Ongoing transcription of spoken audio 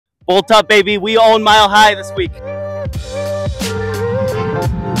Bolt up, baby. We own Mile High this week.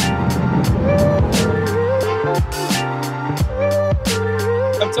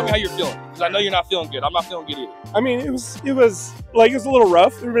 Tell me how you're feeling, because I know you're not feeling good. I'm not feeling good either. I mean, it was a little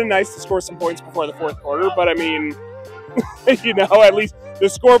rough. It would have been nice to score some points before the fourth quarter, but I mean, you know, at least the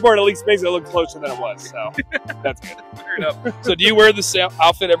scoreboard at least makes it look closer than it was, so that's good. Fair enough. So do you wear this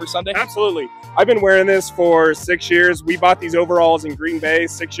outfit every Sunday? Absolutely. I've been wearing this for 6 years. We bought these overalls in Green Bay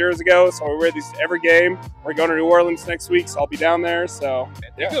 6 years ago, so we wear these every game. We're going to New Orleans next week, so I'll be down there. So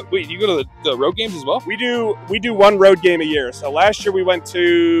yeah. Wait, you go to the road games as well? We do one road game a year. So last year we went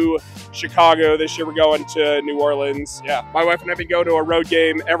to Chicago. This year we're going to New Orleans. Yeah, my wife and I have been going to a road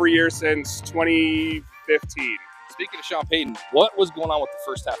game every year since 2015. Speaking of Sean Payton, what was going on with the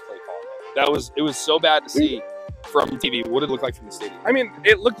first half play call? It was so bad to see from TV. What did it look like from the stadium? I mean,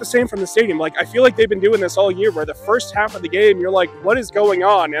 it looked the same from the stadium. Like, I feel like they've been doing this all year, where the first half of the game, you're like, what is going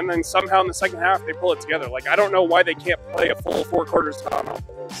on? And then somehow in the second half, they pull it together. Like, I don't know why they can't play a full 4 quarters time.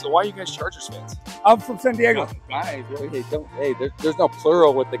 So why are you guys Chargers fans? I'm from San Diego. Guys, there's no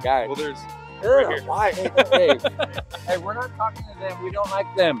plural with the guy. Well, there's right here. Why? Hey, we're not talking to them. We don't like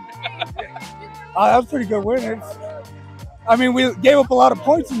them. That was a pretty good win. I mean, we gave up a lot of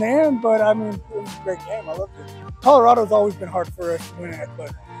points in the end, but I mean, it was a great game. I loved it. Colorado's always been hard for us to win at,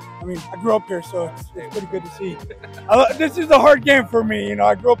 but I mean, I grew up here, so it's pretty good to see. This is a hard game for me. You know,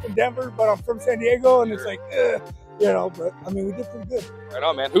 I grew up in Denver, but I'm from San Diego, and it's like, you know, but I mean, we did pretty good. Right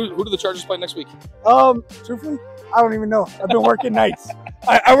on, man. Who do the Chargers play next week? Truthfully, I don't even know. I've been working nights.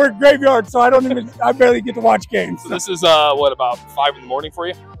 I work graveyard, so I barely get to watch games. So this is, what, about 5 in the morning for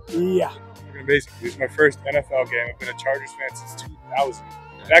you? Yeah. Amazing. This is my first NFL game. I've been a Chargers fan since 2000.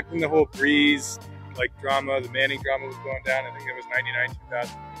 Back when the whole Breeze drama, the Manning drama was going down. I think it was 99,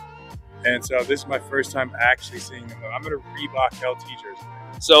 2000. And so this is my first time actually seeing them. I'm in a Reebok LT jersey.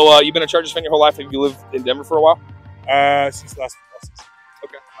 So you've been a Chargers fan your whole life. Have you lived in Denver for a while? Since last football season.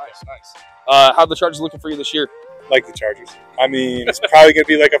 Okay, nice. How are the Chargers looking for you this year? Like the Chargers. I mean, it's probably going to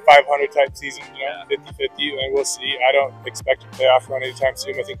be like a 500 type season, you know, 50-50, and we'll see. I don't expect a playoff run anytime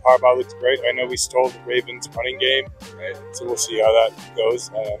soon. I think Harbaugh looks great. I know we stole the Ravens running game, right? So we'll see how that goes.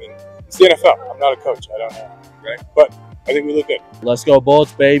 I mean, it's the NFL. I'm not a coach. I don't know, right? But I think we look good. Let's go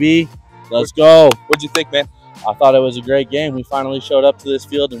Bolts, baby. Let's go. What'd you think, man? I thought it was a great game. We finally showed up to this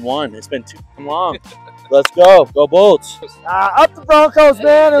field and won. It's been too long. Let's go. Go Bolts. Up the Broncos,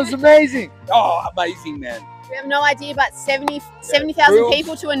 man. It was amazing. Oh, amazing, man. We have no idea, but 70,000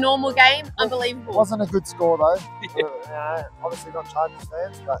 people to a normal game. Unbelievable. It wasn't a good score, though. Obviously not Chargers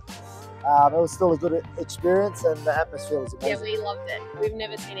fans, but it was still a good experience, and the atmosphere was amazing. Yeah, we loved it. We've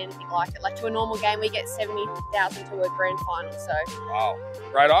never seen anything like it. Like, to a normal game, we get 70,000 to a grand final, so. Wow.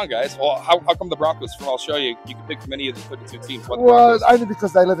 Right on, guys. Well, how come the Broncos? I'll show you. You can pick from any of the 52 teams. Well, only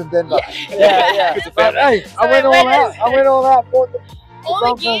because they live in Denver. Yeah. But, hey, I went all out. Bought the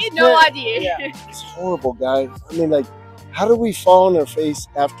all the gear, no idea. Yeah. It's horrible, guys. I mean, like, how do we fall on our face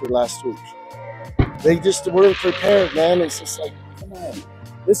after last week? They just weren't prepared, man. It's just like, come on.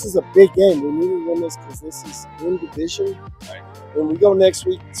 This is a big game. We need to win this because this is in division. Right. When we go next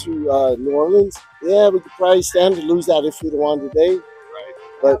week to New Orleans, yeah, we could probably stand to lose that if we'd won today. Right.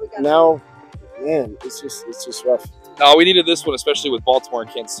 But now, man, it's just rough. No, we needed this one, especially with Baltimore and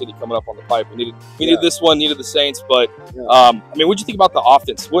Kansas City coming up on the pipe. We needed this one, needed the Saints. But I mean, what'd you think about the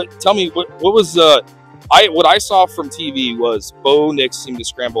offense? Tell me what was what I saw from TV was Bo Nix seemed to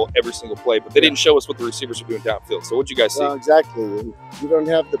scramble every single play, but they didn't show us what the receivers were doing downfield. So what'd you guys see? Well, exactly. You don't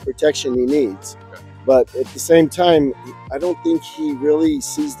have the protection he needs. Okay. But at the same time, I don't think he really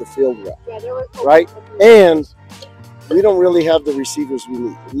sees the field well. Right? And we don't really have the receivers we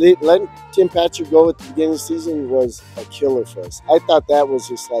need. Letting Tim Patrick go at the beginning of the season was a killer for us. I thought that was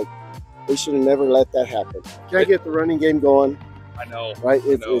just like, they should have never let that happen. Can't get the running game going. I know. Right?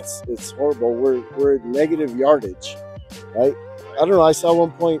 It's horrible. We're at negative yardage, right? I don't know. I saw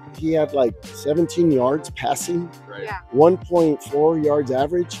one point he had like 17 yards passing. Right. Yeah. 1.4 yards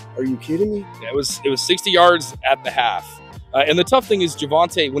average. Are you kidding me? Yeah, it was 60 yards at the half. And the tough thing is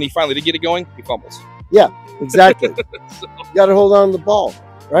Javonte, when he finally did get it going, he fumbles. Yeah, exactly. You got to hold on to the ball,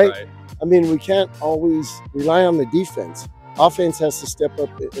 right? I mean, we can't always rely on the defense. Offense has to step up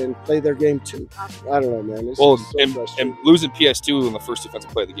and play their game too. I don't know, man. It's and losing PS2 in the first defensive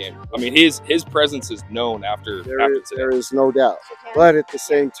play of the game. I mean, his presence is known after today. There is no doubt. But at the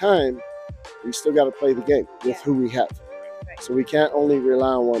same time, we still got to play the game with who we have. So we can't only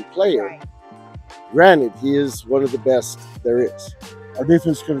rely on one player. Granted, he is one of the best there is. Our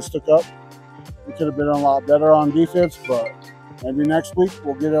defense could have stuck up. We could have been a lot better on defense, but maybe next week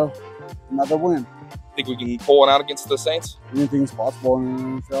we'll get another win. Think we can pull one out against the Saints? Anything's possible in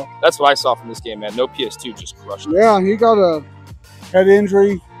the NFL. That's what I saw from this game, man. No PS2, just crushed it. Yeah, he got a head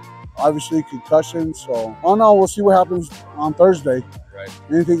injury, obviously concussion. So I don't know. We'll see what happens on Thursday. Right.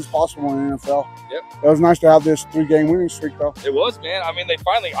 Anything's possible in the NFL. Yep. It was nice to have this 3-game winning streak, though. It was, man. I mean, they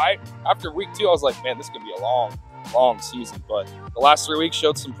finally. After week 2, I was like, man, this could be a long season. But the last 3 weeks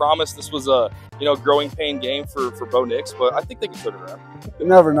showed some promise. This was a growing pain game for Bo Nix, but I think they can turn it around. You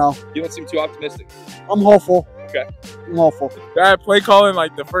never know. You don't seem too optimistic. I'm hopeful. Okay. I'm hopeful. Bad play calling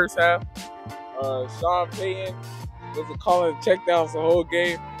like the first half. Sean Payton was calling checkdowns the whole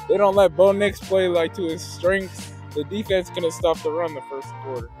game. They don't let Bo Nix play like to his strengths. The defense gonna stop the run the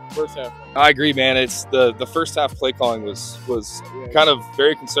first half. I agree, man. It's the first half play calling was kind of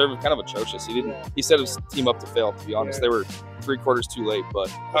very conservative, kind of atrocious. He set his team up to fail. To be honest, they were 3 quarters too late. But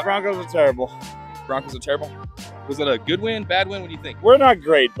the Broncos are terrible. Broncos are terrible. Was it a good win, bad win? What do you think? We're not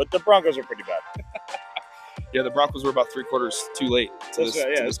great, but the Broncos are pretty bad. Yeah, the Broncos were about 3 quarters too late to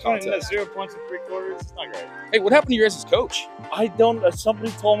this contest. 0 points in 3 quarters. It's not great. Hey, what happened to your guys' coach? I don't. Somebody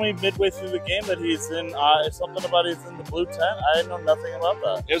told me midway through the game that he's in something about he's in the blue tent. I know nothing about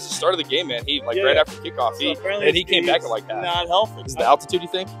that. It was the start of the game, man. He right after kickoff, he came back at like that. Not healthy. Is it the altitude, you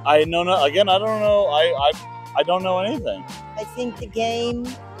think? I know. Again, I don't know. I don't know anything. I think the game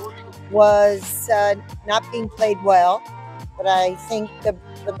was not being played well, but I think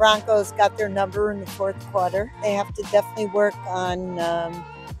the Broncos got their number in the 4th quarter. They have to definitely work on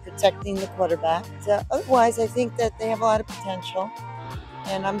protecting the quarterback. Otherwise, I think that they have a lot of potential.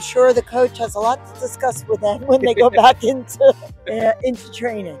 And I'm sure the coach has a lot to discuss with them when they go back into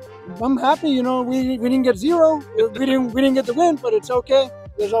training. I'm happy, we didn't get 0. We didn't get the win, but it's okay.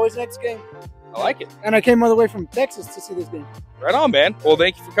 There's always next game. I like it. And I came all the way from Texas to see this game. Right on, man. Well,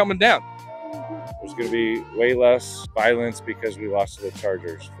 thank you for coming down. There's going to be way less violence because we lost to the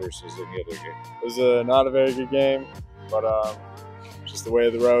Chargers versus any other game. It was not a very good game, but just the way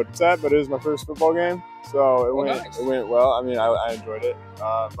of the road. Sad, but it was my first football game, so it went well. I mean, I enjoyed it,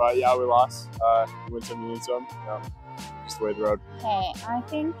 but yeah, we lost. We win some, you need some. Just the way of the road. Okay, I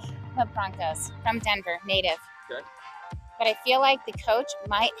think the Broncos from Denver, native. Okay. But I feel like the coach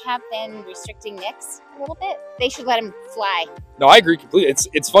might have been restricting Nix a little bit. They should let him fly. No, I agree completely.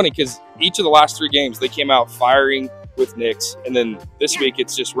 It's funny because each of the last 3 games they came out firing with Nix, and then this week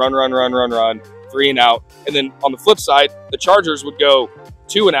it's just run, 3 and out. And then on the flip side, the Chargers would go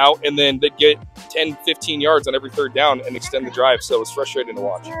 2 and out, and then they'd get 10, 15 yards on every 3rd down and extend the drive. So it was frustrating to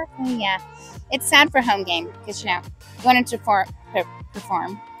watch. Yeah, it's sad for home game because we wanted to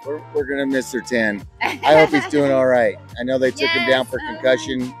perform. We're going to miss Sertan. I hope he's doing all right. I know they took him down for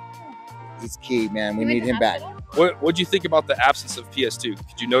concussion. He's key, man. We need him back. What'd you think about the absence of PS2?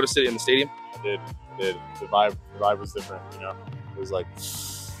 Did you notice it in the stadium? I did. The vibe was different, It was like,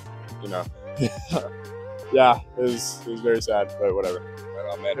 yeah, it was very sad, but whatever.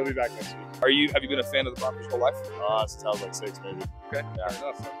 Right on, man. He'll be back next week. Have you been a fan of the Broncos your whole life? Since I was like 6, maybe. Okay, fair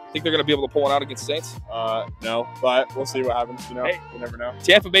enough. Think they're going to be able to pull one out against the Saints? No, but we'll see what happens. Hey, you never know.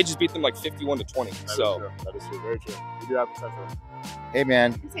 Tampa Bay just beat them like 51-20. That is true. Very true. We do have potential. Hey,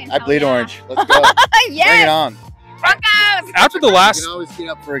 man, I bleed orange. Let's go. Yes. Bring it on. Broncos! After the last, you can always get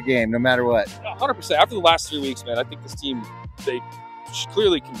up for a game, no matter what. 100%. After the last 3 weeks, man, I think this team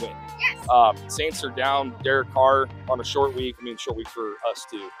clearly can win. Yes. Saints are down Derek Carr on a short week. I mean, short week for us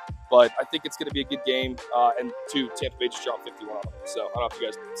too. But I think it's going to be a good game. And Tampa Bay just dropped 51 on them. So I don't know if you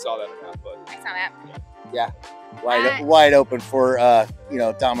guys saw that or not, but I saw that. Yeah, wide open for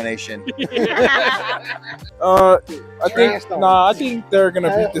domination. I think they're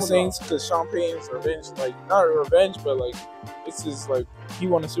gonna beat the Saints because Sean Payton's revenge, not revenge, but this is he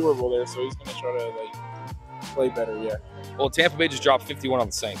won a Super Bowl there, so he's gonna try to play better. Yeah. Well, Tampa Bay just dropped 51 on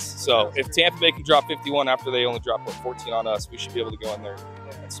the Saints. So if Tampa Bay can drop 51 after they only dropped 14 on us, we should be able to go in there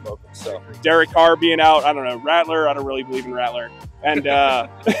and smoke them. So Derek Carr being out, I don't know. Rattler, I don't really believe in Rattler. And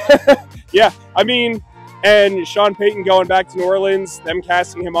yeah, I mean, and Sean Payton going back to New Orleans, them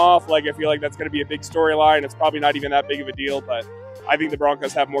casting him off, I feel like that's going to be a big storyline. It's probably not even that big of a deal, but I think the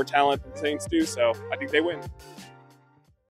Broncos have more talent than the Saints do, so I think they win.